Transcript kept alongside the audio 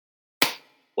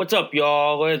What's up,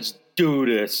 y'all? Let's do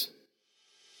this.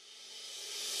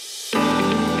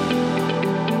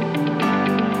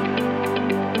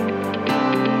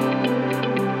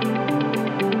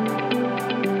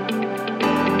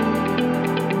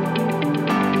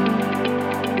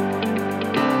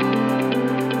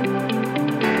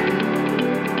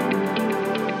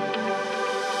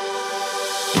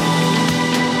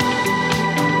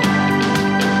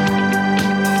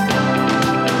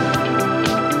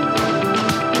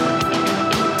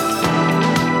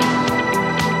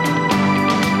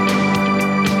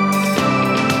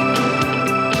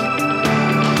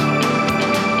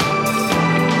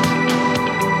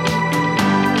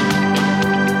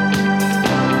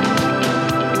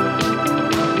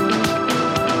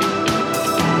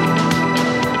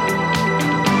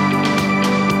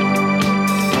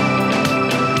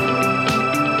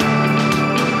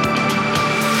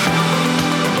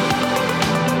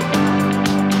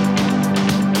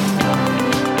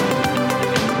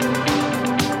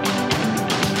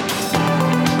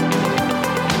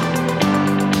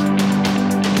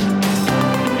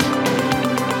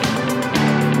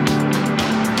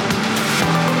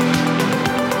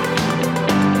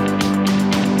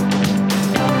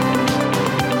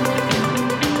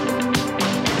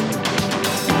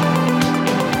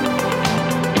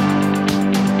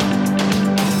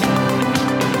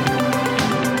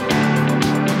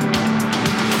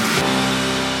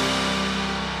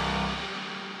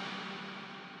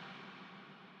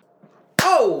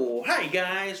 Oh, hi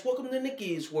guys, welcome to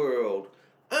Nikki's World.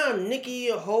 I'm Nikki,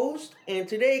 your host, and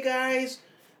today, guys,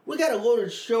 we got a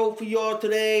loaded show for y'all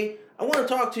today. I want to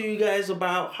talk to you guys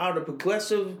about how the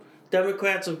progressive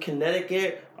Democrats of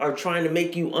Connecticut are trying to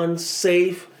make you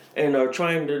unsafe and are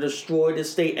trying to destroy the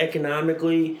state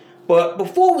economically. But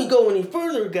before we go any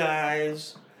further,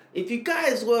 guys, if you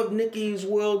guys love Nikki's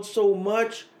World so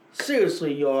much,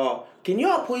 seriously, y'all, can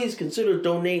y'all please consider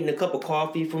donating a cup of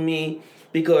coffee for me?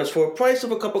 Because for a price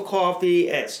of a cup of coffee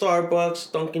at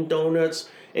Starbucks, Dunkin' Donuts,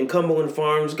 and Cumberland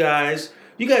Farms, guys,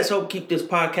 you guys help keep this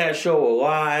podcast show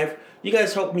alive. You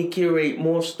guys help me curate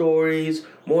more stories,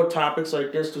 more topics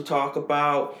like this to talk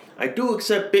about. I do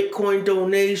accept Bitcoin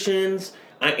donations.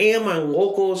 I am on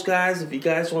Locals, guys, if you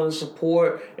guys want to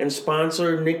support and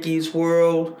sponsor Nikki's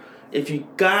World. If you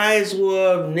guys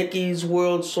love Nikki's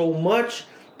World so much,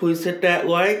 please hit that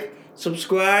like,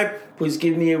 subscribe, please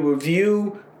give me a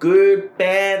review. Good,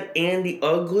 bad, and the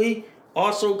ugly.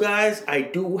 Also, guys, I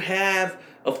do have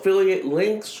affiliate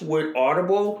links with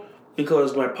Audible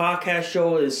because my podcast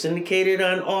show is syndicated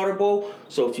on Audible.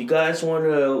 So if you guys want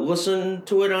to listen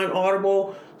to it on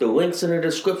Audible, the link's in the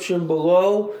description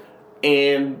below.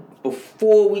 And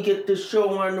before we get this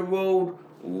show on the road,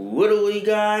 literally,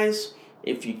 guys,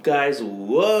 if you guys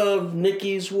love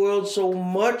Nikki's World so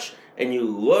much and you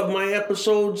love my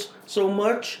episodes so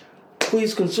much,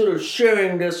 please consider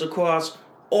sharing this across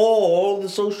all the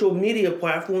social media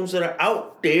platforms that are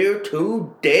out there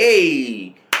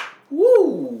today.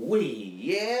 Woo-wee.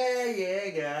 Yeah,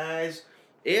 guys.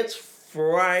 It's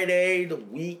Friday, the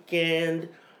weekend,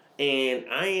 and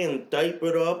I am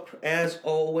diapered up as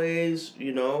always,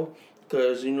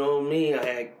 because you know me,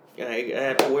 I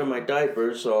have to wear my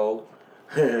diaper, so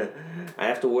I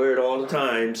have to wear it all the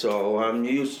time, so I'm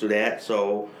used to that,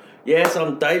 so yes,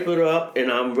 I'm diapered up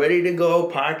and I'm ready to go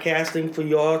podcasting for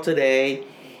y'all today.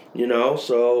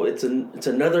 So it's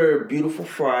another beautiful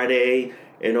Friday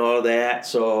and all that.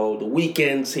 So the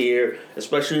weekend's here,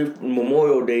 especially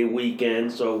Memorial Day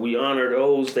weekend. So we honor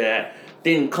those that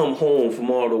didn't come home from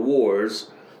all the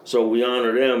wars. So we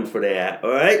honor them for that.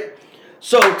 All right.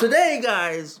 So today,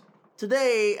 guys,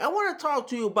 I want to talk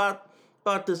to you about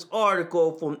this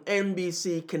article from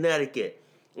NBC Connecticut.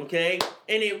 Okay,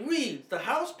 and it reads: the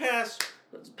House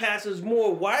passes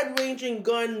more wide-ranging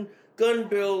gun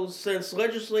bills since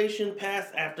legislation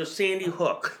passed after Sandy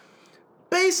Hook.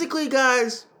 Basically,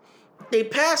 guys, they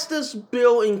passed this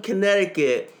bill in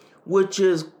Connecticut, which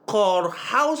is called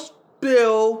House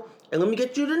Bill, and let me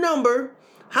get you the number,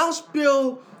 House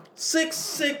Bill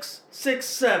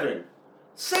 6667.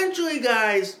 Essentially,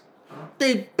 guys,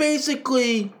 they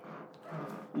basically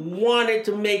wanted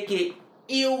to make it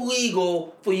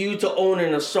illegal for you to own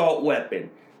an assault weapon.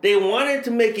 They wanted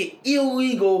to make it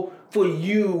illegal for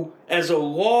you as a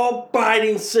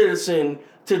law-abiding citizen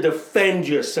to defend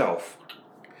yourself.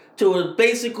 To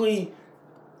basically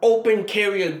open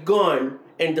carry a gun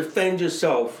and defend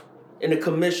yourself in the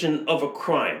commission of a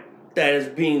crime that is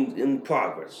being in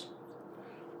progress.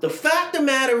 The fact of the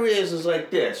matter is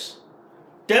like this.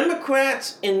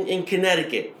 Democrats in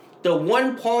Connecticut, the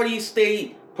one-party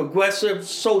state, progressive,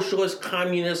 socialist,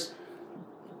 communist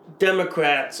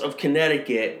Democrats of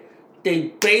Connecticut, They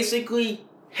basically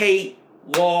hate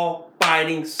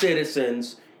law-abiding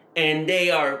citizens, and they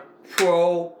are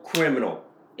pro-criminal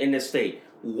in the state.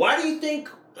 Why do you think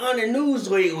on the news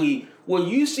lately, where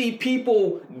you see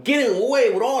people getting away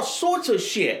with all sorts of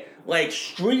shit, like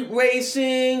street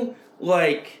racing,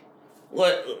 like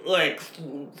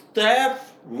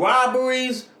theft,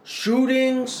 robberies,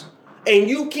 shootings, and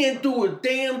you can't do a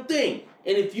damn thing.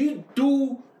 And if you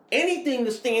do anything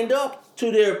to stand up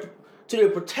to their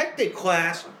protected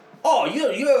class, oh,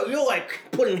 you're like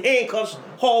putting handcuffs,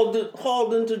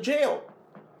 hauled into jail.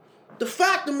 The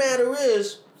fact of the matter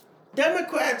is,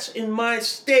 Democrats in my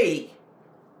state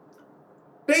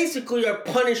basically are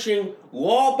punishing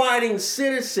law-abiding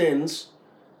citizens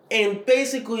and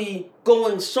basically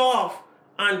going soft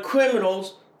on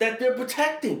criminals that they're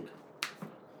protecting.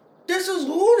 This is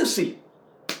lunacy.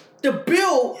 The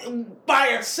bill by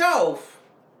itself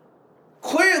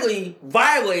clearly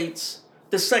violates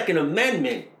the Second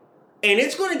Amendment, and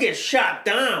it's going to get shot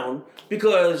down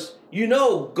because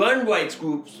gun rights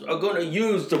groups are going to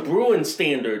use the Bruin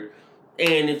Standard.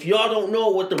 And if y'all don't know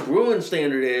what the Bruin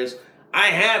Standard is, I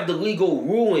have the legal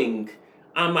ruling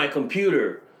on my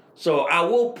computer. So I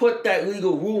will put that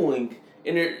legal ruling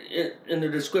in the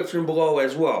description below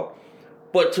as well.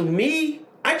 But to me,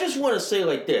 I just want to say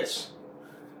like this.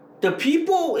 The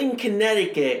people in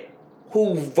Connecticut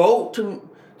who vote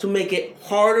to make it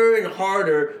harder and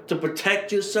harder to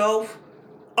protect yourself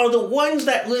are the ones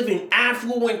that live in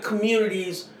affluent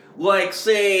communities like,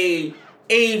 say,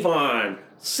 Avon,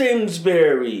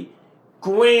 Simsbury,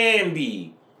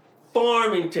 Granby,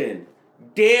 Farmington,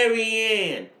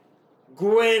 Darien,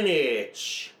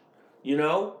 Greenwich,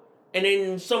 and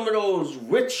in some of those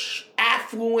rich,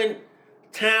 affluent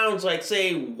towns like,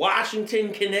 say,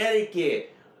 Washington,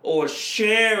 Connecticut, or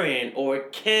Sharon, or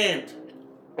Kent,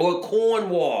 or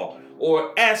Cornwall,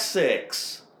 or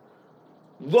Essex.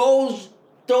 Those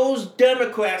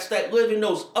Democrats that live in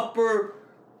those upper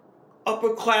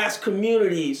class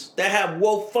communities that have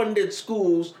well-funded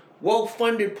schools,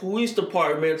 well-funded police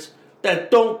departments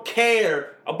that don't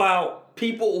care about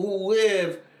people who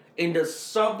live in the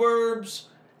suburbs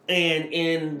and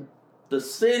in the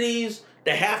cities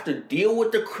that have to deal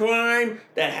with the crime,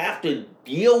 that have to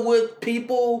deal with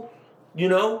people,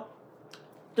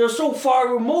 they're so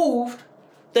far removed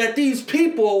that these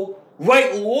people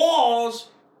write laws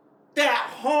that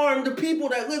harm the people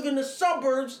that live in the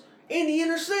suburbs in the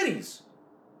inner cities.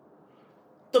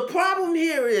 The problem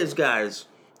here is, guys,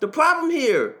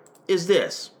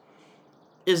 this,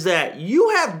 is that you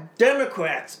have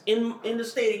Democrats in the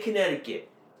state of Connecticut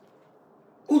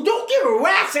who don't give a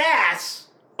rat's ass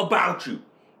about you.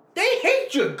 They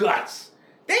hate your guts.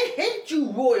 They hate you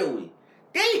royally.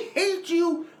 They hate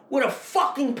you with a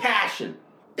fucking passion.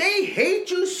 They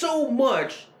hate you so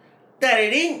much that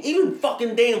it ain't even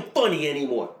fucking damn funny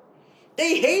anymore.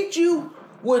 They hate you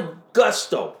with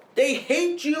gusto. They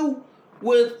hate you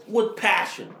with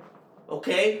passion.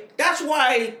 Okay? That's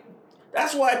why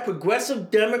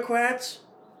progressive Democrats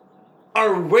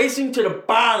are racing to the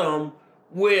bottom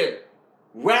with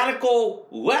radical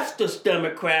leftist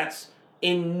Democrats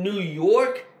in New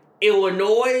York,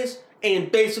 Illinois,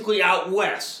 and basically out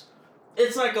west.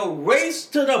 It's like a race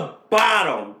to the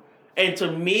bottom. And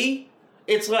to me,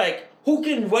 it's like, who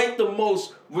can write the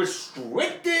most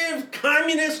restrictive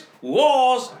communist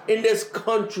laws in this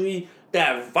country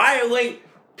that violate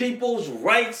people's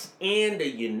rights and the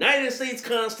United States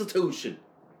Constitution?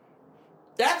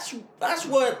 That's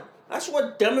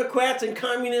what Democrats and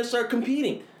communists are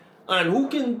competing on, who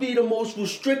can be the most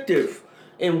restrictive.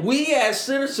 And we as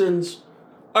citizens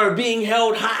are being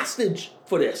held hostage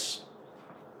for this.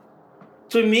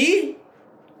 To me,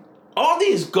 all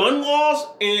these gun laws,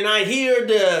 and I hear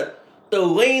the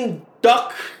lame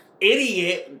duck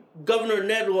idiot, Governor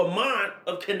Ned Lamont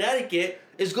of Connecticut,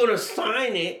 is going to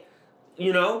sign it,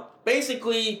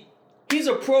 Basically, he's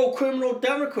a pro-criminal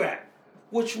Democrat,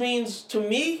 which means to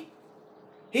me,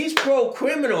 he's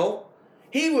pro-criminal.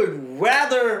 He would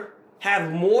rather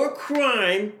have more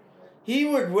crime. He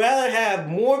would rather have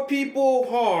more people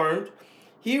harmed.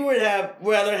 He would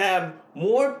rather have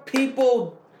more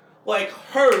people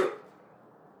hurt,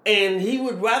 and he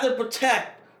would rather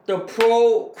protect the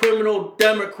pro-criminal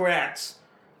Democrats.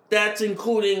 That's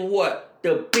including what?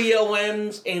 The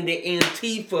BLMs and the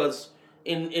Antifas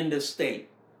in the state.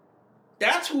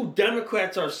 That's who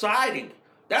Democrats are siding.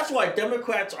 That's why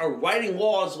Democrats are writing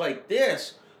laws like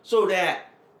this, so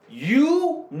that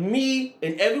you, me,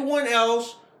 and everyone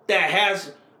else that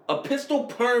has a pistol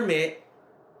permit,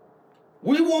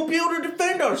 we won't be able to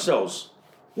defend ourselves.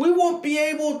 We won't be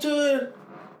able to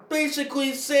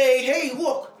basically say, hey,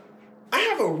 look, I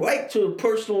have a right to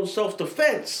personal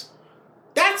self-defense.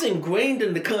 That's ingrained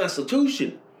in the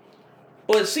Constitution.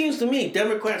 But it seems to me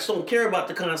Democrats don't care about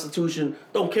the Constitution,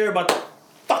 don't care about the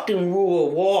fucking rule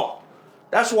of law.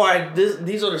 That's why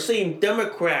these are the same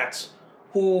Democrats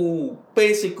who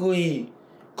basically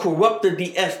corrupted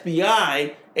the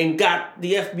FBI and got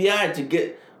the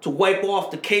FBI to wipe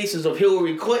off the cases of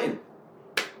Hillary Clinton.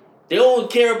 They only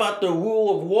care about the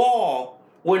rule of law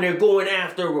when they're going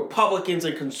after Republicans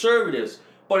and conservatives.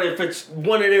 But if it's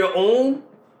one of their own,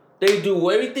 they do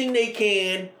everything they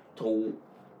can to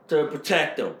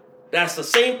protect them. That's the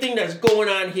same thing that's going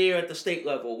on here at the state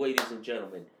level, ladies and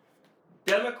gentlemen.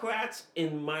 Democrats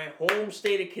in my home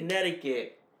state of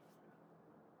Connecticut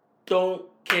don't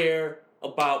care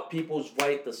about people's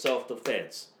right to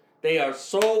self-defense. They are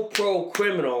so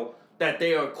pro-criminal that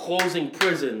they are closing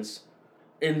prisons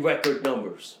in record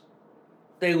numbers.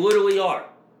 They literally are.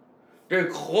 They're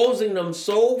closing them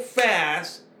so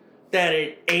fast that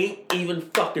it ain't even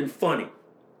fucking funny.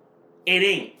 It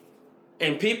ain't.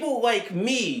 And people like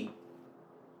me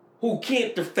who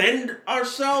can't defend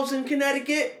ourselves in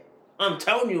Connecticut, I'm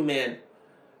telling you, man,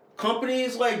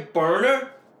 companies like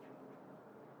Burner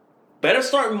better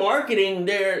start marketing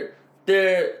their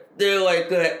like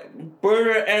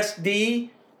Burner SD,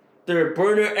 their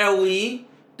Burner LE,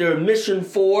 their Mission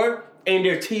 4, and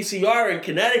their TCR in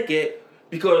Connecticut,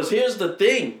 because here's the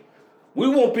thing. We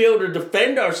won't be able to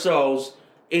defend ourselves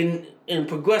in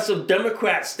progressive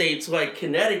Democrat states like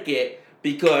Connecticut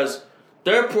because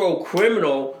they're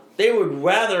pro-criminal. They would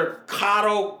rather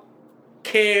coddle,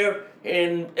 care,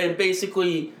 and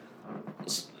basically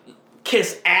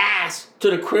kiss ass to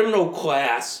the criminal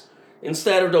class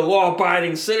instead of the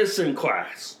law-abiding citizen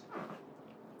class.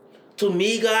 To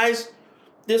me, guys,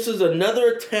 this is another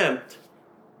attempt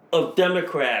of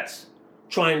Democrats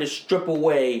trying to strip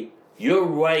away your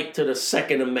right to the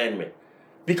Second Amendment.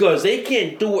 Because they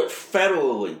can't do it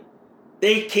federally.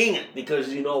 They can't, because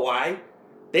you know why?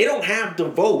 They don't have the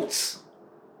votes.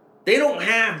 They don't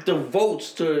have the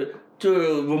votes to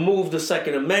remove the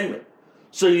Second Amendment.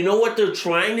 So you know what they're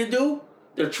trying to do?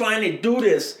 They're trying to do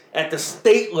this at the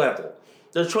state level.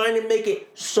 They're trying to make it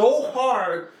so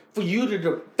hard for you to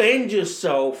defend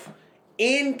yourself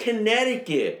in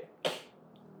Connecticut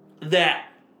that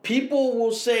people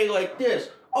will say like this,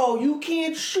 oh, you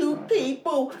can't shoot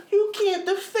people. You can't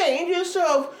defend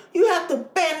yourself. You have to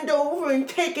bend over and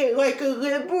take it like a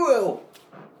liberal.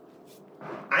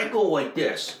 I go like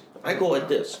this.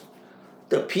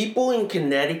 The people in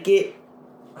Connecticut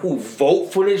who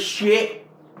vote for this shit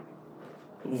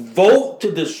vote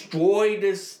to destroy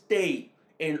this state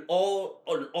and all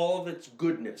of its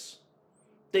goodness.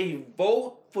 They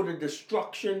vote for the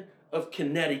destruction of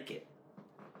Connecticut.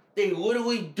 They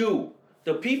literally do.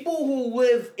 The people who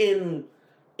live in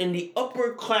the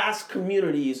upper class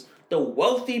communities, the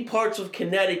wealthy parts of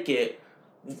Connecticut,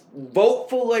 vote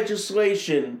for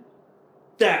legislation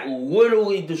that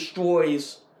literally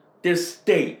destroys this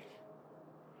state.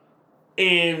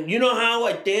 And you know how,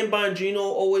 like Dan Bongino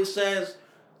always says,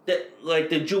 that like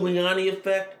the Giuliani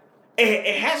effect,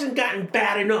 it hasn't gotten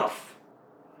bad enough.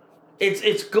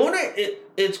 It's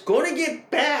gonna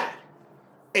get bad.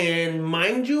 And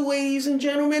mind you, ladies and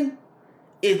gentlemen,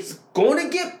 it's gonna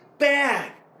get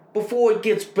bad before it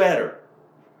gets better.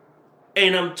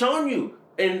 And I'm telling you,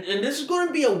 and this is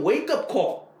gonna be a wake-up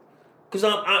call. Because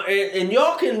and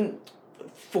y'all can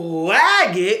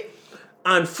flag it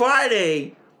on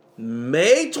Friday,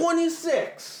 May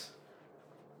 26th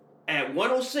at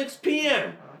 1:06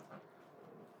 p.m.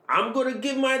 I'm gonna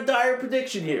give my dire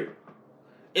prediction here.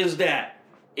 Is that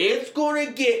it's gonna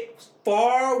get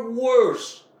far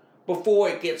worse before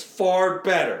it gets far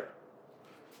better.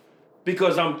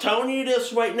 Because I'm telling you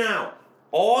this right now,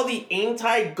 all the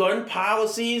anti-gun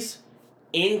policies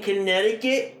in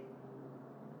Connecticut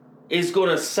is going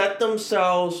to set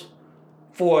themselves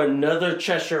for another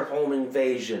Cheshire home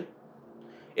invasion.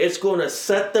 It's going to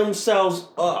set themselves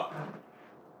up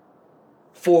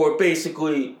for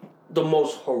basically the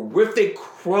most horrific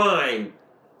crime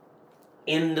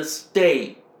in the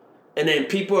state. And then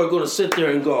people are going to sit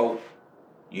there and go,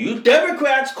 you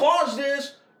Democrats caused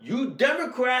this. You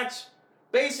Democrats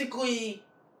basically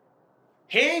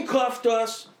handcuffed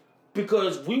us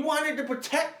because we wanted to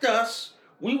protect us.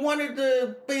 We wanted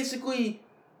to basically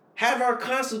have our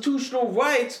constitutional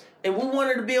rights and we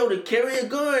wanted to be able to carry a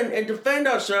gun and defend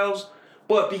ourselves.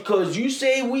 But because you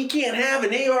say we can't have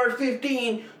an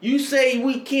AR-15, you say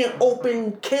we can't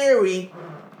open carry,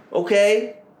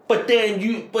 okay? But then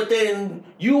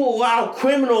you allow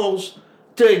criminals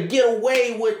to get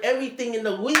away with everything in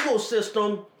the legal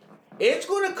system. It's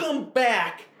going to come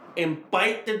back and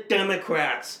bite the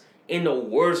Democrats in the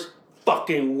worst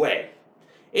fucking way.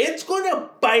 It's going to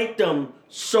bite them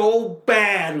so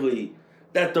badly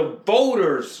that the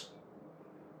voters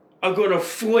are going to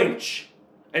flinch.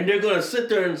 And they're going to sit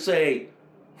there and say,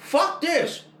 fuck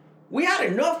this. We had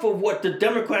enough of what the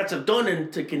Democrats have done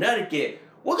into Connecticut.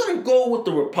 We're going to go with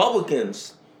the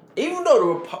Republicans. Even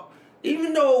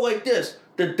though like this,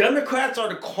 the Democrats are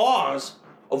the cause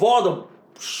of all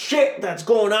the shit that's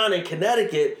going on in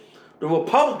Connecticut, the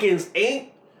Republicans ain't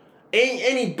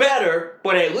any better,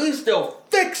 but at least they'll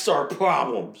fix our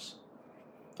problems.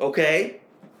 Okay?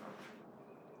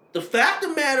 The fact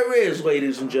of the matter is,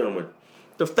 ladies and gentlemen,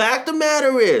 the fact of the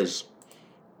matter is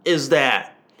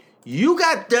that you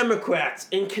got Democrats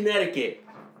in Connecticut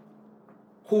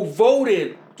who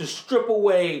voted to strip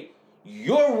away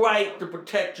your right to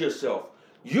protect yourself,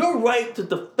 your right to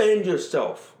defend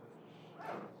yourself.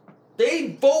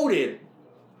 They voted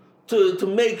to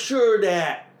make sure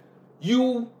that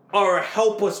you are a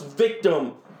helpless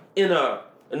victim in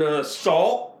an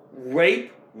assault,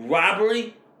 rape,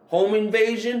 robbery, home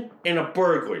invasion, and a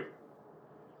burglary.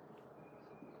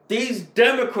 These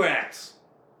Democrats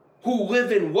who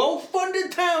live in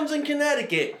well-funded towns in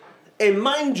Connecticut, and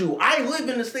mind you, I live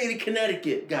in the state of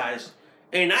Connecticut, guys,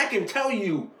 and I can tell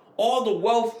you all the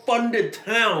well-funded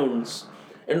towns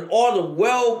and all the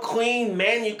well-cleaned,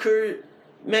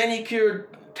 manicured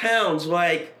towns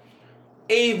like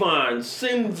Avon,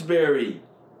 Simsbury,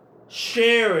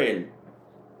 Sharon,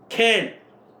 Kent,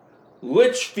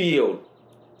 Litchfield,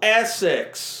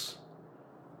 Essex,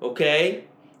 okay?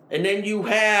 And then you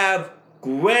have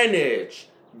Greenwich,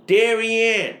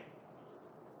 Darien.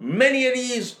 Many of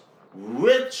these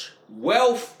rich,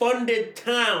 well-funded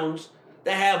towns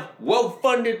that have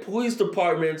well-funded police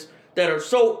departments that are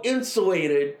so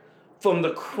insulated from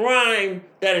the crime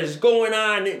that is going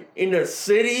on in the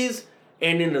cities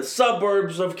and in the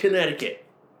suburbs of Connecticut.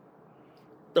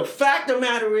 The fact of the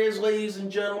matter is, ladies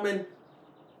and gentlemen,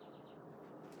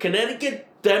 Connecticut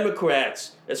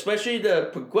Democrats, especially the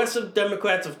progressive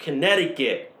Democrats of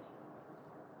Connecticut,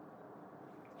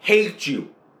 hate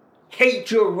you.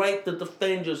 Hate your right to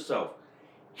defend yourself.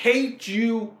 Hate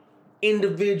you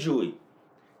individually.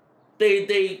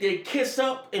 They kiss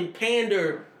up and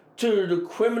pander to the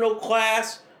criminal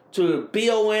class, to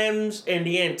BLMs and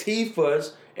the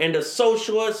Antifas and the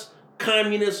socialist,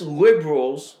 communist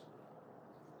liberals.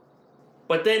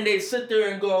 But then they sit there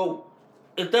and go,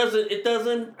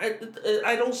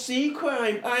 I don't see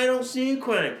crime. I don't see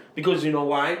crime. Because you know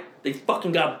why? They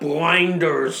fucking got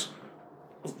blinders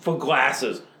for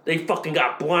glasses. They fucking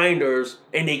got blinders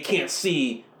and they can't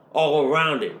see all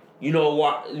around it. You know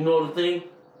what? You know the thing?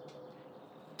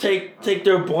 Take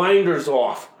their blinders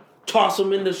off. Toss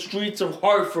them in the streets of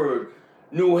Hartford,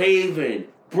 New Haven,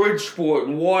 Bridgeport,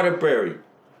 and Waterbury.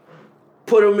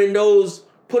 Put them in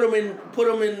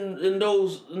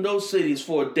those cities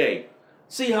for a day.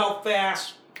 See how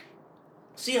fast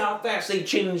they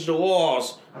change the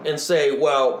laws and say,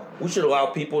 well, we should allow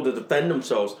people to defend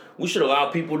themselves. We should allow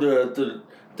people to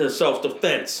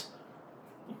self-defense.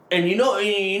 And you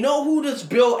know who this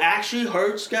bill actually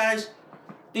hurts, guys?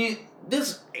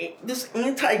 This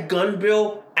anti-gun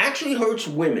bill actually hurts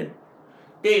women.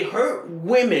 They hurt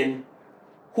women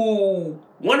who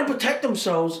want to protect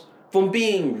themselves from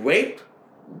being raped,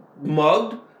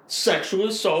 mugged, sexually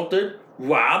assaulted,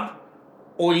 robbed,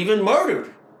 or even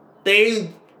murdered.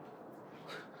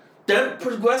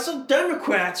 Progressive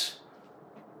Democrats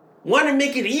want to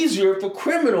make it easier for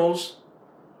criminals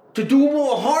to do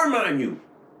more harm on you.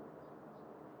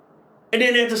 And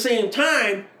then at the same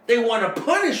time, they want to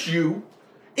punish you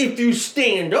if you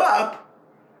stand up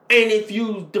and if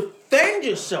you defend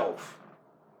yourself.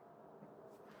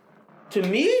 To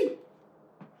me,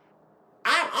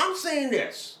 I'm saying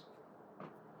this.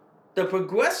 The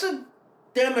progressive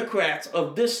Democrats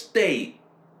of this state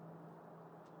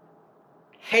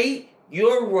hate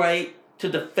your right to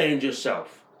defend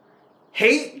yourself.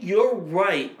 Hate your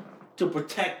right to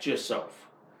protect yourself.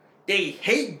 They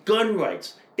hate gun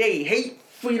rights. They hate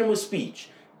freedom of speech.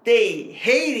 They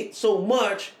hate it so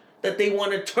much that they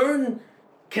want to turn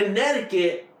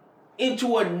Connecticut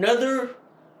into another,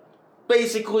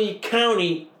 basically,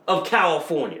 county of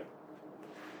California.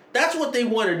 That's what they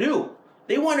want to do.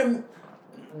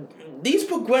 These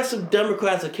progressive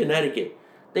Democrats of Connecticut,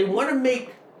 they want to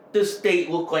make this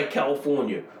state look like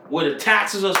California, where the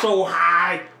taxes are so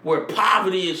high, where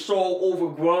poverty is so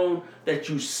overgrown that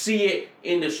you see it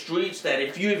in the streets, that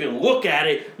if you even look at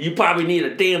it, you probably need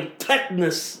a damn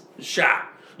tetanus shot.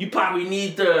 You probably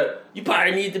need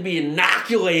to be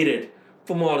inoculated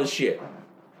from all this shit.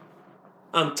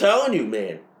 I'm telling you,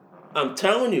 man. I'm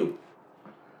telling you.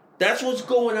 That's what's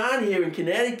going on here in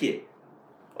Connecticut.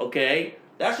 Okay?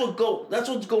 That's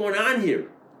what's going on here.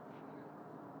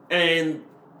 And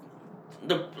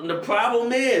the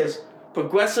problem is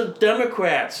progressive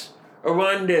Democrats are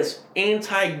on this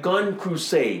anti-gun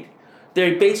crusade.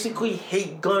 They basically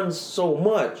hate guns so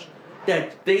much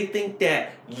that they think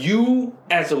that you,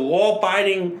 as a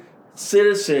law-abiding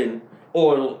citizen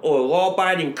or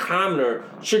law-abiding commoner,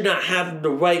 should not have the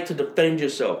right to defend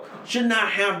yourself, should not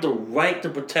have the right to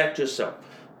protect yourself.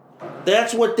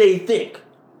 That's what they think.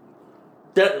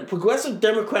 That progressive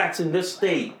Democrats in this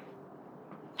state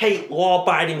hate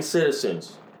law-abiding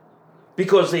citizens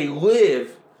because they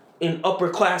live in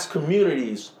upper-class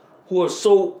communities who are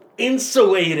so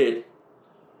insulated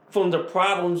from the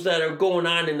problems that are going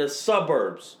on in the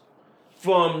suburbs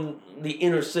from the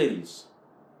inner cities.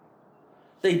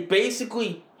 They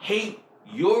basically hate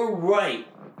your right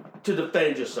to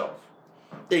defend yourself.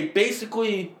 They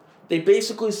basically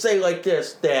say like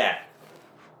this, that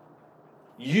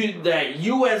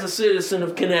you as a citizen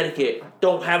of Connecticut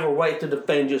don't have a right to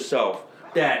defend yourself.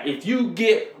 That if you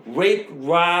get raped,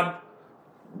 robbed,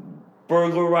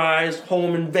 burglarized,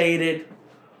 home invaded,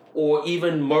 or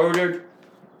even murdered,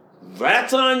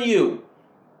 that's on you.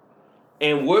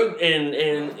 And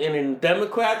in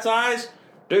Democrats' eyes,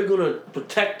 they're gonna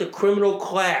protect the criminal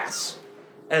class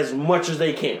as much as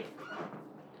they can.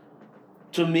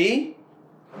 To me,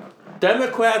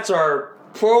 Democrats are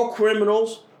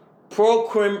pro-criminals,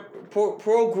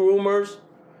 pro-groomers,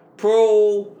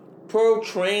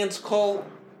 pro-trans cult,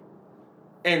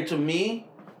 and to me,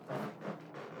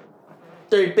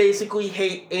 they basically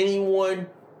hate anyone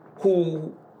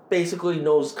who basically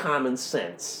knows common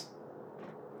sense.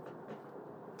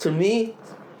 To me,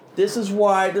 this is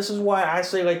why I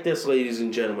say like this, ladies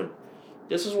and gentlemen.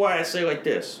 This is why I say like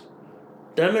this.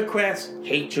 Democrats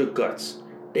hate your guts.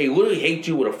 They literally hate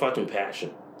you with a fucking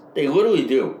passion. They literally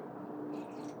do.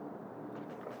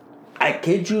 I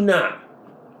kid you not.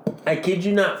 I kid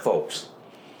you not, folks.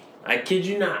 I kid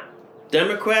you not.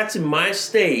 Democrats in my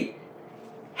state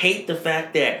hate the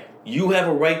fact that you have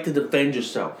a right to defend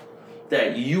yourself.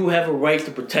 That you have a right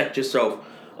to protect yourself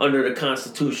under the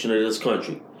Constitution of this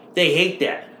country. They hate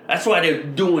that. That's why they're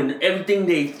doing everything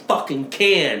they fucking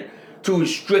can to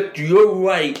restrict your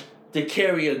right to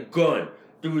carry a gun.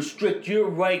 To restrict your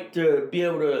right to be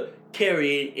able to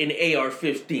carry an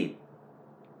AR-15.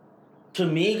 To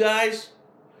me, guys,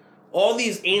 all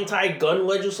these anti-gun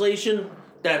legislation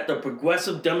that the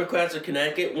progressive Democrats of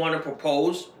Connecticut want to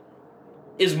propose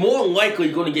is more than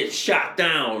likely going to get shot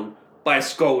down by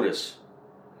SCOTUS.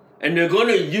 And they're going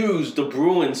to use the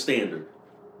Bruin Standard.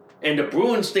 And the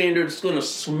Bruin Standard is going to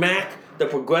smack the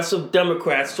progressive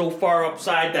Democrats so far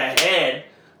upside the head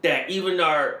that even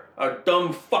our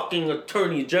dumb fucking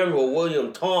Attorney General,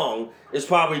 William Tong, is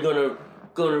probably going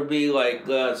to be like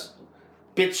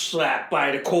bitch slapped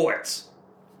by the courts.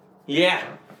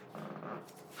 Yeah.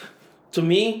 To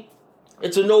me,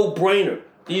 it's a no-brainer.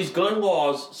 These gun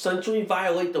laws essentially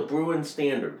violate the Bruin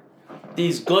Standard.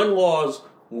 These gun laws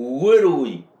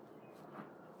literally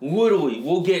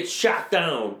will get shot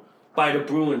down by the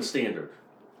Bruin Standard.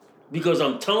 Because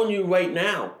I'm telling you right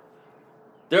now,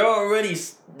 there are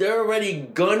already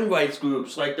gun rights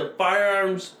groups like the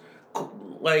Firearms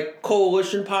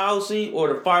Coalition Policy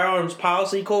or the Firearms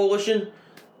Policy Coalition.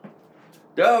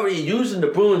 They're already using the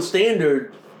Bruin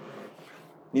Standard.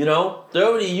 You know, they're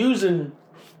already using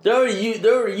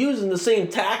the same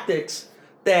tactics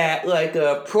that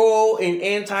pro and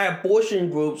anti-abortion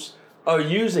groups are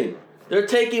using. They're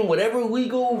taking whatever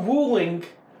legal ruling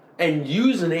and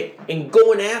using it and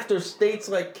going after states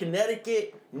like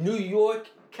Connecticut, New York,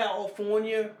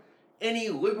 California, any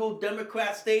liberal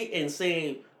Democrat state, and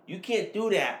saying you can't do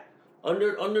that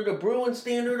under the Bruin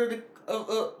Standard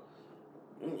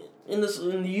in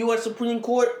the U.S. Supreme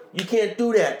Court. You can't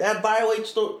do that. That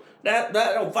violates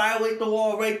that'll violate the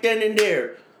law right then and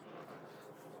there.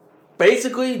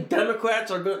 Basically,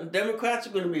 Democrats are going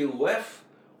to be left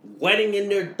wetting in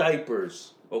their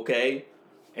diapers, okay?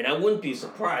 And I wouldn't be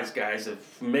surprised, guys,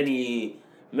 if many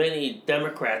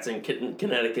Democrats in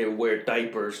Connecticut wear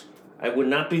diapers. I would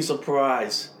not be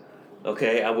surprised,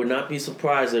 okay? I would not be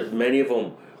surprised if many of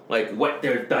them, wet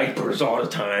their diapers all the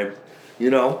time,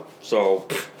 you know? So,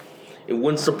 it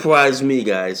wouldn't surprise me,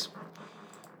 guys.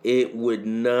 It would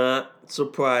not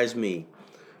surprise me.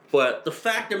 But the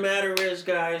fact of the matter is,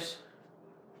 guys,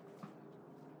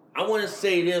 I want to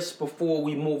say this before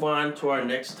we move on to our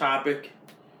next topic,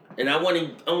 and I want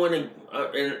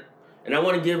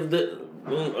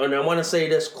to say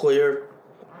this clear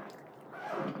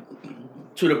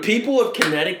to the people of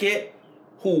Connecticut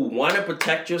who want to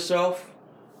protect yourself,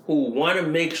 who want to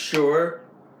make sure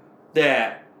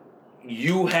that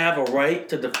you have a right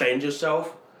to defend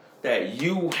yourself, that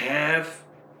you have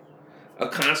a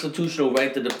constitutional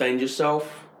right to defend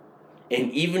yourself.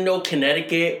 And even though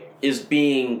Connecticut is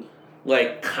being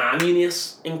like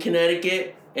communist in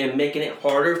Connecticut and making it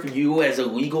harder for you as a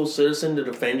legal citizen to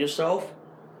defend yourself,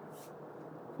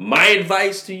 my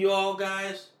advice to you all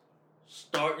guys,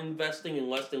 start investing in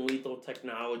less than lethal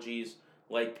technologies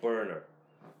like burner.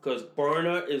 Because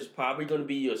burner is probably going to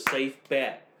be your safe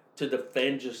bet to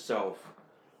defend yourself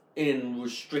in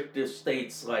restrictive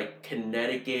states like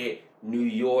Connecticut, New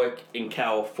York, and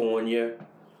California.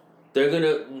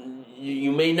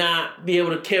 You may not be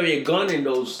able to carry a gun in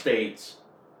those states,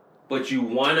 but you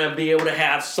want to be able to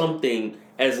have something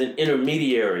as an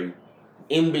intermediary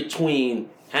in between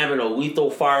having a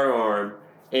lethal firearm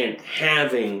and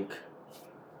having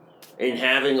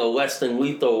a less than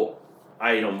lethal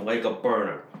item like a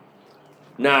burner.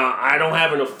 Now, I don't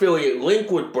have an affiliate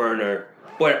link with Burner,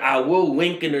 but I will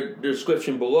link in the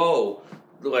description below,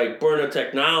 like Burner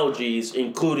Technologies,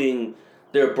 including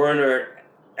their Burner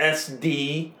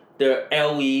SD, their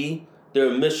LE, their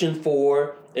Mission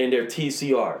 4, and their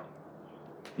TCR.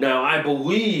 Now, I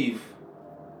believe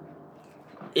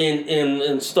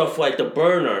in stuff like the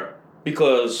burner,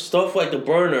 because stuff like the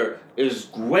burner is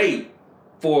great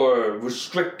for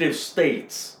restrictive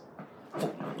states.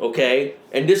 Okay?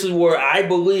 And this is where I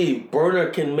believe burner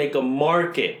can make a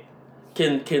market,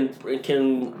 can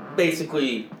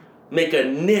basically make a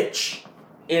niche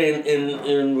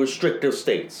in restrictive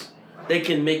states. They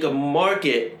can make a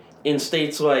market in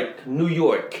states like New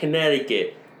York,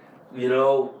 Connecticut,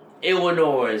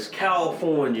 Illinois,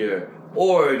 California,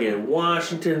 Oregon,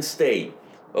 Washington State,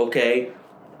 okay?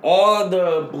 All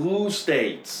the blue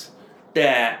states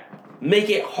that make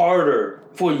it harder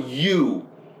for you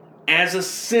as a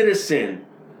citizen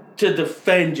to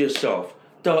defend yourself,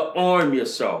 to arm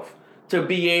yourself, to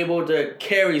be able to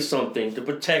carry something to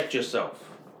protect yourself,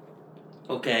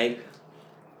 okay?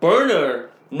 Burner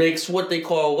makes what they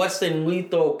call less than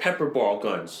lethal pepper ball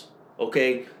guns,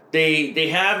 okay? They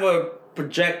have a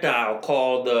projectile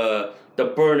called the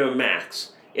Burner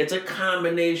Max. It's a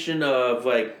combination of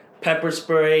like pepper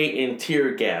spray and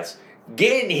tear gas.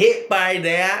 Getting hit by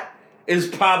that is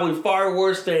probably far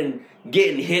worse than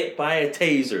getting hit by a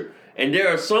taser. And there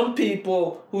are some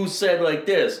people who said like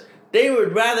this: they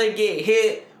would rather get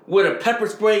hit with a pepper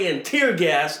spray and tear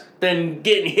gas than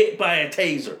getting hit by a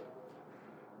taser.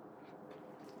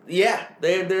 Yeah,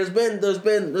 there's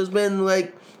been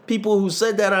like people who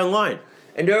said that online.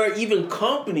 And there are even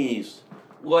companies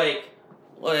like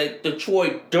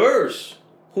Detroit Durst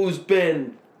who's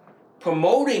been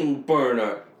promoting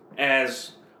burner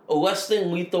as a less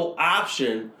than lethal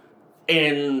option,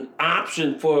 and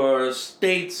option for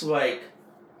states like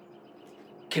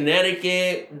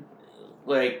Connecticut,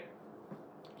 like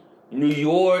New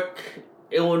York,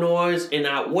 Illinois, and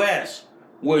out west,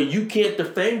 where you can't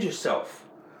defend yourself,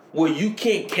 where you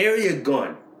can't carry a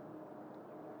gun.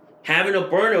 Having a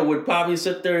burner would probably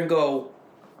sit there and go,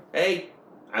 hey,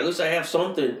 at least I have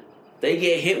something. They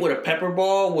get hit with a pepper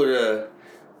ball, with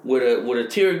a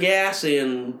tear gas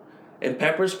and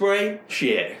pepper spray.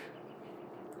 Shit.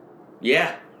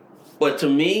 Yeah. But to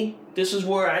me, this is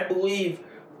where I believe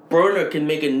burner can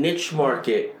make a niche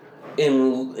market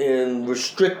in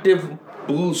restrictive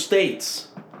blue states.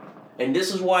 And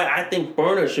this is why I think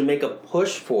burner should make a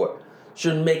push for it.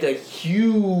 Should make a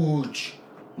huge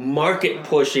market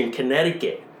push in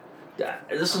Connecticut.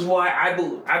 This is why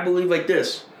I believe like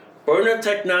this. Burner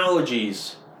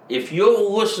Technologies, if you're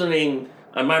listening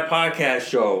on my podcast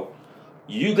show,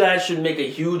 you guys should make a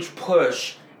huge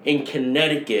push in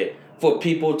Connecticut for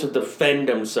people to defend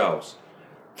themselves.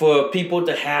 For people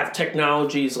to have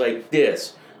technologies like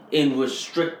this in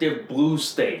restrictive blue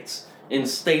states. In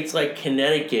states like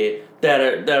Connecticut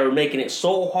that are making it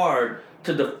so hard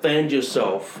to defend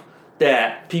yourself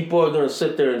that people are going to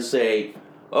sit there and say,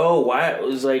 oh, why?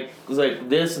 It's like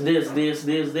this.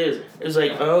 It's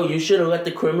like, oh, you should have let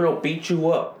the criminal beat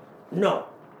you up. No,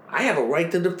 I have a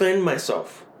right to defend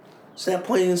myself. It's that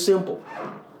plain and simple.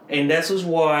 And this is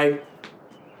why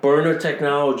Burner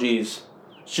Technologies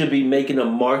should be making a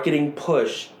marketing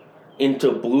push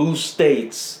into blue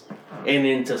states and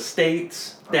into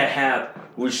states that have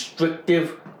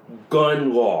restrictive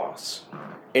gun laws.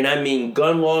 And I mean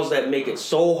gun laws that make it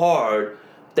so hard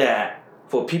that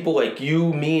for people like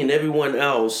you, me, and everyone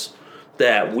else,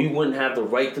 that we wouldn't have the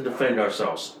right to defend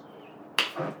ourselves.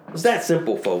 It's that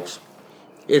simple, folks.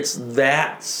 It's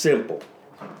that simple.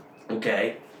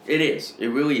 Okay? It is. It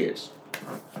really is.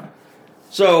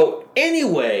 So,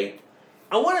 anyway,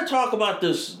 I want to talk about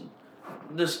this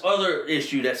other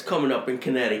issue that's coming up in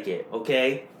Connecticut,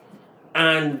 okay?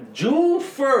 On June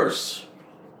 1st,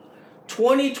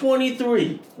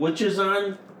 2023, which is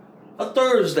on a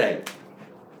Thursday,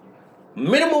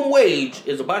 minimum wage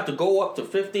is about to go up to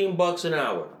 $15 an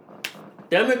hour.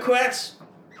 Democrats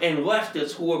and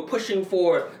leftists who are pushing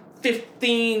for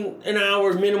 15 an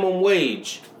hour minimum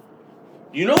wage.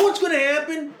 You know what's going to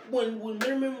happen when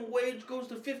minimum wage goes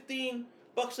to $15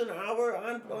 an hour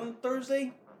on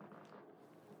Thursday?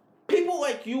 People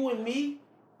like you and me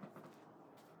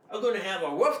are going to have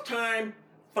a rough time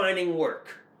finding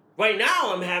work. Right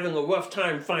now, I'm having a rough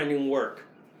time finding work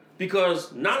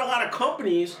because not a lot of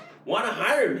companies want to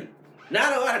hire me.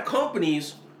 Not a lot of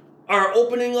companies are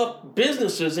opening up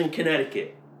businesses in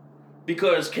Connecticut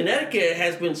because Connecticut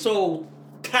has been so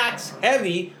tax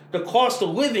heavy. The cost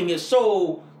of living is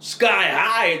so sky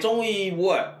high. It's only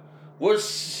what? We're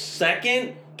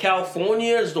second.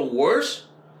 California is the worst.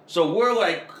 So we're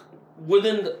like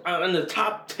in the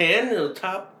top 10, in the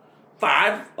top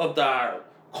 5 of the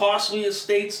costliest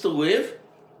states to live.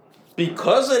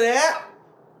 Because of that,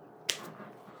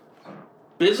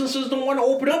 businesses don't want to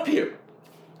open up here.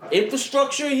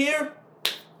 Infrastructure here,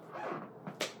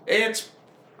 it's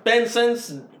been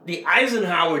since the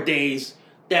Eisenhower days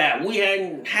that we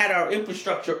hadn't had our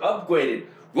infrastructure upgraded.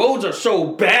 Roads are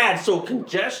so bad, so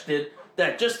congested,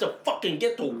 that just to fucking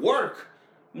get to work,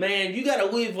 man, you gotta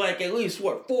leave like at least,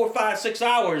 4, 5, 6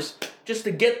 hours just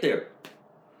to get there.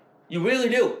 You really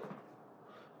do.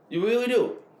 You really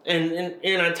do.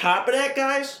 And on top of that,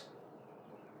 guys,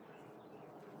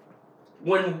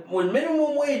 when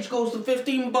minimum wage goes to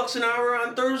 $15 an hour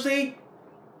on Thursday,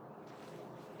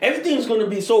 everything's going to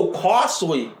be so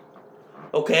costly.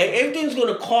 Okay? Everything's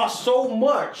going to cost so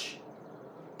much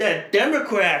that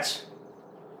Democrats,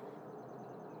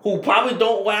 who probably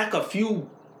don't lack a few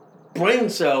brain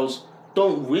cells,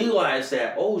 don't realize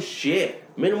that, oh shit,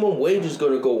 minimum wage is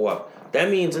going to go up. That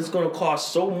means it's going to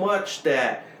cost so much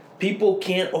that people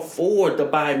can't afford to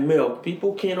buy milk.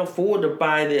 People can't afford to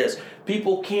buy this.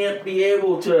 People can't be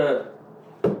able to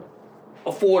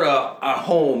afford a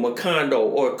home, a condo,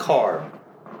 or a car.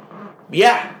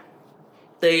 Yeah.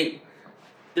 The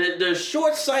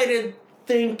short-sighted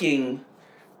thinking,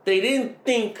 they didn't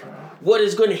think what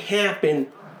is going to happen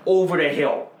over the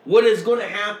hill. What is going to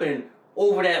happen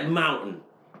over that mountain.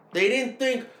 They didn't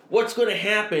think what's going to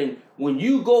happen when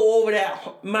you go over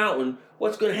that mountain.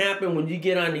 What's going to happen when you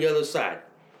get on the other side?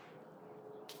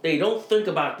 They don't think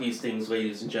about these things,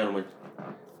 ladies and gentlemen.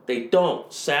 They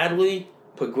don't. Sadly,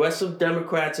 progressive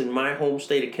Democrats in my home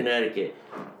state of Connecticut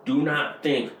do not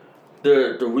think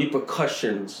the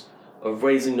repercussions of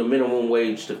raising the minimum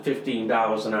wage to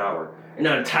 $15 an hour. And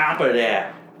on top of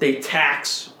that, they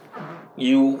tax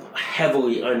you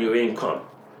heavily on your income.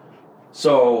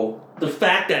 So the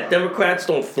fact that Democrats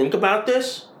don't think about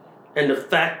this, and the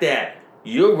fact that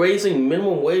you're raising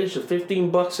minimum wage to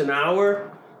 $15 an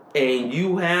hour, and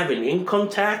you have an income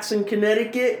tax in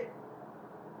Connecticut,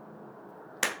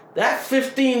 that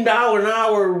 $15 an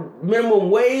hour minimum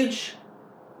wage,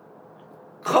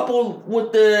 coupled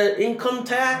with the income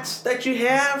tax that you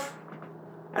have,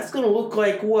 that's going to look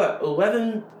like what?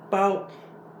 $11,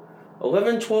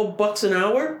 $12 an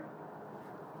hour?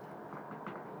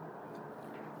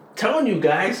 Telling you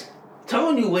guys,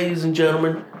 telling you ladies and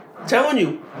gentlemen, telling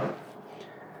you,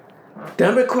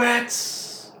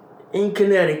 Democrats in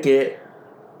Connecticut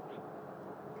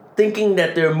thinking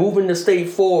that they're moving the state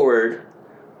forward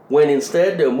when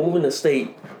instead they're moving the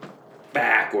state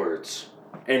backwards.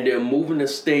 And they're moving the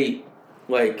state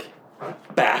like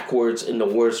backwards in the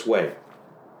worst way.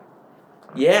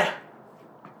 Yeah.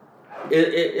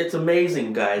 It's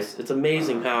amazing, guys. It's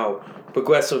amazing how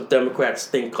progressive Democrats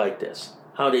think like this.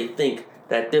 How they think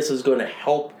that this is going to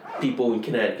help people in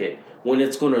Connecticut when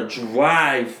it's going to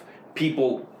drive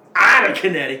people out of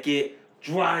Connecticut,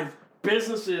 drive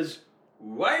businesses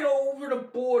right over the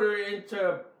border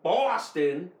into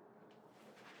Boston,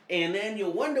 and then you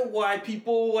wonder why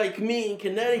people like me in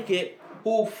Connecticut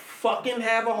who fucking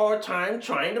have a hard time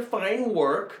trying to find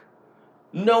work,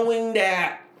 knowing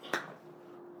that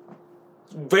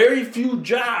very few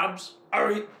jobs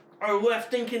are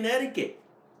left in Connecticut.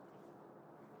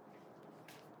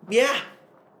 Yeah.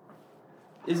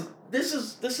 This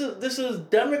is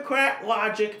Democrat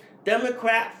logic,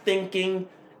 Democrat thinking,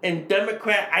 and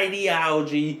Democrat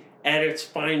ideology at its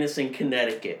finest in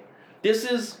Connecticut. This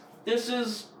is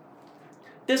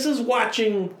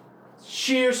watching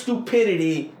sheer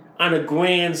stupidity on a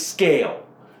grand scale.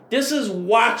 This is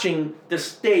watching the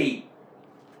state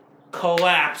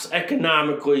collapse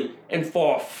economically and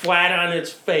fall flat on its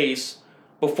face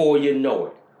before you know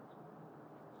it.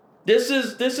 This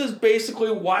is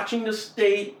basically watching the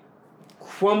state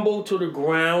crumble to the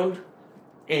ground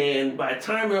And by the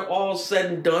time it's all said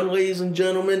and done, ladies and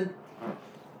gentlemen,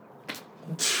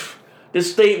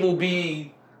 this state will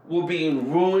be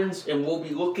in ruins, and we'll be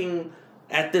looking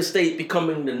at this state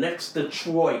becoming the next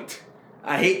Detroit.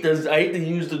 I hate to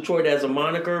use Detroit as a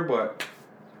moniker, but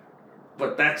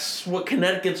that's what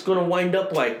Connecticut's gonna wind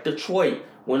up like. Detroit,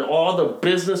 when all the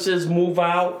businesses move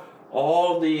out,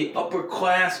 all the upper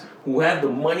class who have the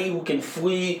money, who can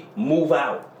flee, move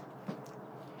out.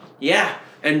 Yeah,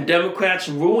 and Democrats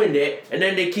ruined it, and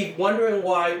then they keep wondering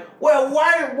why. Well,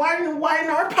 why didn't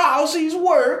our policies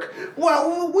work?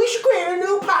 Well, we should create a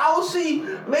new policy.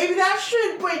 Maybe that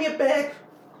should bring it back.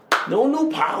 No new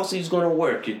policy is gonna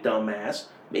work, you dumbass.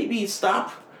 Maybe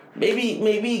stop.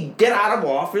 Maybe get out of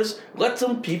office. Let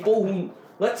people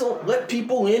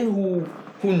in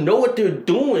who know what they're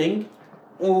doing,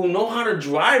 who know how to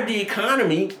drive the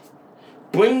economy,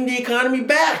 bring the economy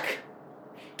back.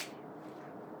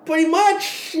 Pretty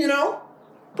much,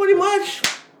 pretty much,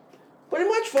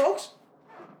 folks.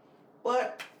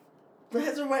 But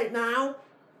as of right now,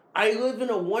 I live in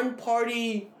a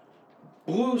one-party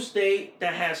blue state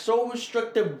that has so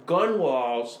restrictive gun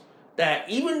laws that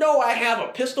even though I have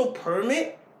a pistol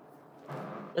permit,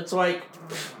 it's like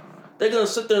they're gonna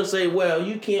sit there and say, "Well,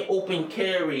 you can't open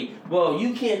carry. Well,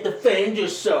 you can't defend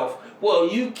yourself. Well,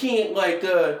 you can't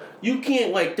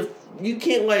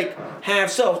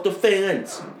have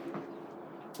self-defense."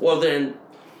 Well then,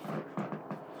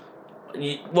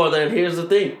 here's the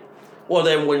thing. Well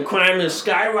then, when crime is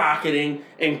skyrocketing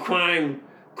and crime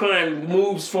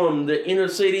moves from the inner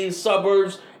cities,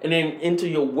 suburbs, and then into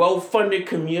your well-funded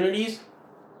communities,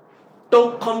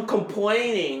 don't come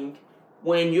complaining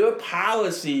when your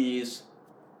policies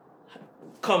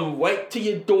come right to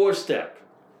your doorstep.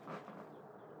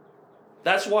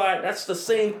 That's the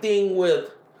same thing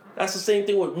with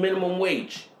minimum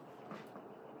wage.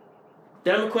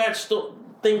 Democrats still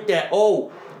think that,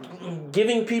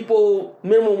 giving people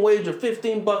minimum wage of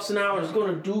 $15 an hour is going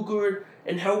to do good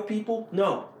and help people.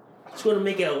 No, it's going to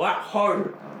make it a lot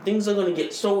harder. Things are going to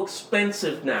get so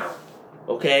expensive now,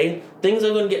 okay? Things are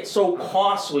going to get so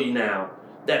costly now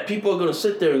that people are going to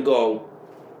sit there and go,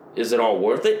 is it all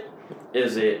worth it?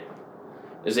 Is it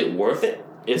worth it?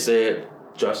 Is it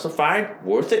justified?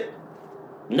 Worth it?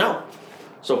 No.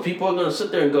 So people are going to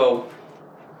sit there and go,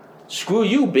 screw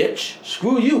you, bitch.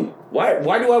 Screw you. Why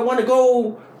do I want to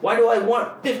go? Why do I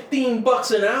want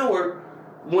 $15 an hour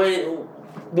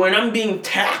when I'm being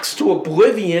taxed to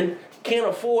oblivion? Can't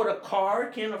afford a car.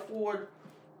 Can't afford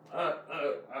a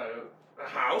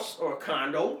house or a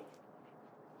condo.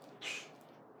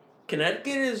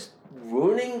 Connecticut is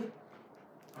ruining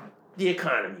the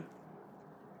economy.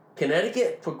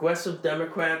 Connecticut progressive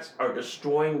Democrats are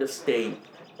destroying the state,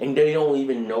 and they don't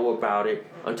even know about it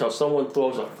until someone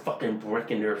throws a fucking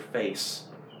brick in their face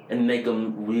and make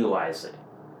them realize it.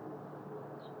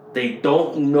 They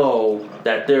don't know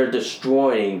that they're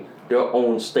destroying their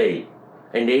own state,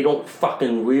 and they don't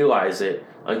fucking realize it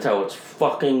until it's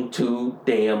fucking too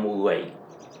damn late.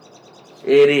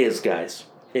 It is, guys.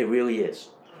 It really is.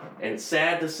 And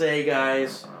sad to say,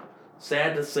 guys,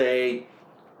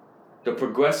 the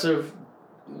progressive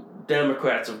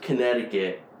Democrats of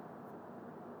Connecticut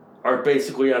are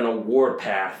basically on a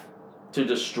warpath to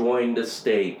destroying the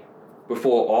state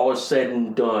before all is said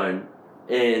and done.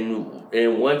 And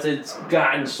once it's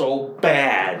gotten so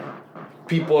bad,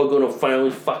 people are going to finally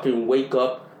fucking wake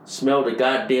up, smell the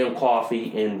goddamn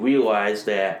coffee, and realize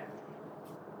that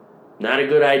not a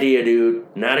good idea, dude.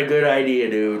 Not a good idea,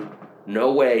 dude.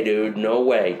 No way, dude. No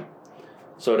way.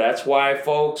 So that's why,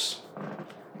 folks,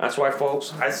 I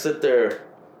sit there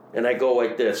and I go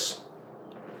like this.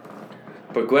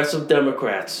 Progressive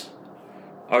Democrats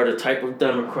are the type of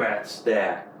Democrats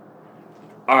that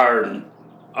are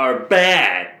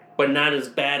bad, but not as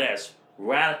bad as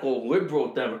radical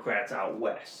liberal Democrats out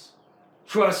west.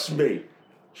 Trust me.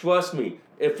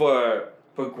 If a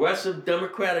progressive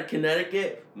Democrat of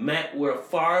Connecticut met with a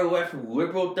far left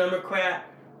liberal Democrat,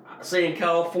 say in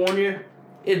California,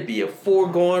 it'd be a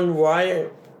foregone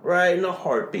riot right in a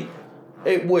heartbeat.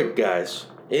 It would, guys.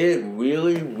 It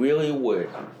really, really would.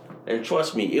 And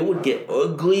trust me, it would get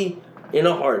ugly in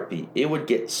a heartbeat. It would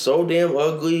get so damn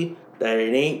ugly that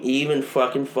it ain't even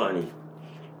fucking funny.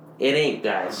 It ain't,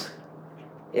 guys.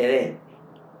 It ain't.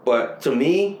 But to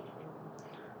me,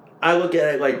 I look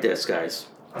at it like this, guys.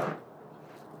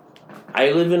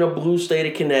 I live in a blue state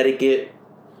of Connecticut.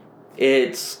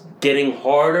 It's getting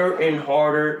harder and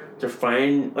harder to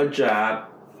find a job,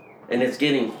 and it's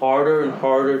getting harder and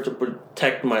harder to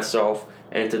protect myself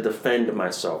and to defend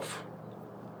myself.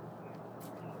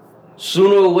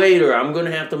 Sooner or later, I'm going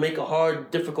to have to make a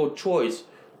hard, difficult choice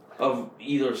of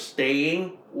either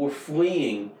staying or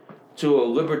fleeing to a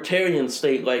libertarian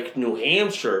state like New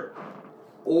Hampshire,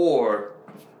 or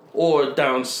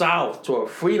down south to a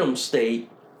freedom state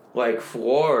like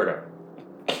Florida.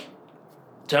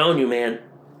 Telling you, man,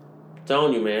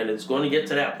 it's going to get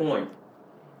to that point.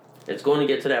 It's going to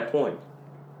get to that point.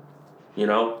 You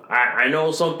know, I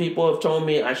know some people have told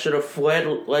me I should have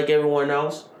fled like everyone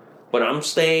else, but I'm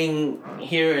staying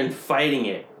here and fighting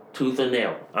it tooth and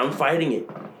nail. I'm fighting it.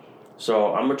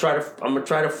 So I'm gonna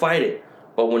try to fight it.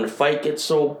 But when the fight gets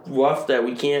so rough that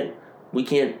we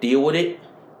can't deal with it,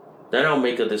 then I'll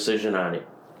make a decision on it.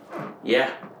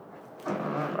 Yeah,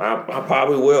 I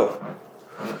probably will.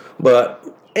 But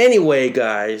anyway,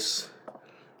 guys,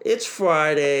 it's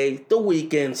Friday. The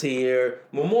weekend's here.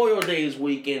 Memorial Day's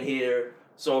weekend here.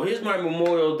 So here's my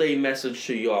Memorial Day message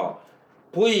to y'all.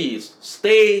 Please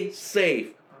stay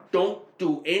safe. Don't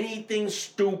do anything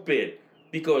stupid,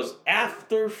 because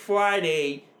after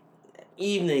Friday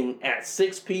evening at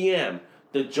 6 p.m.,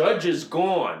 the judge is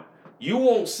gone. You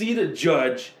won't see the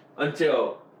judge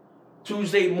until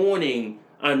Tuesday morning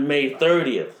on May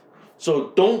 30th. So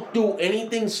don't do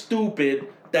anything stupid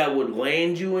that would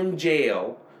land you in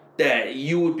jail, that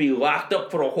you would be locked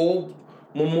up for the whole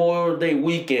Memorial Day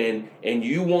weekend, and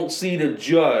you won't see the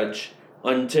judge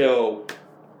until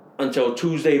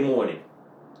Tuesday morning.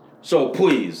 So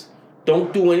please,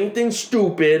 don't do anything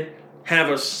stupid. Have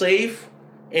a safe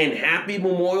and happy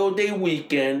Memorial Day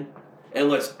weekend, and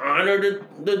let's honor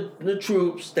the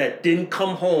troops that didn't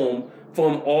come home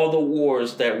from all the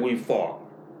wars that we fought.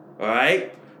 All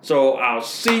right? So I'll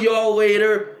see y'all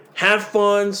later. Have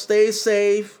fun, stay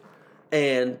safe,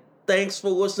 and thanks for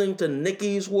listening to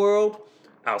Nikki's World.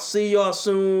 I'll see y'all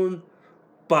soon.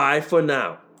 Bye for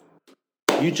now.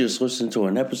 You just listened to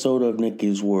an episode of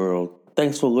Nikki's World.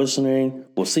 Thanks for listening.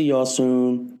 We'll see y'all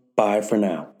soon. Bye for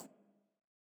now.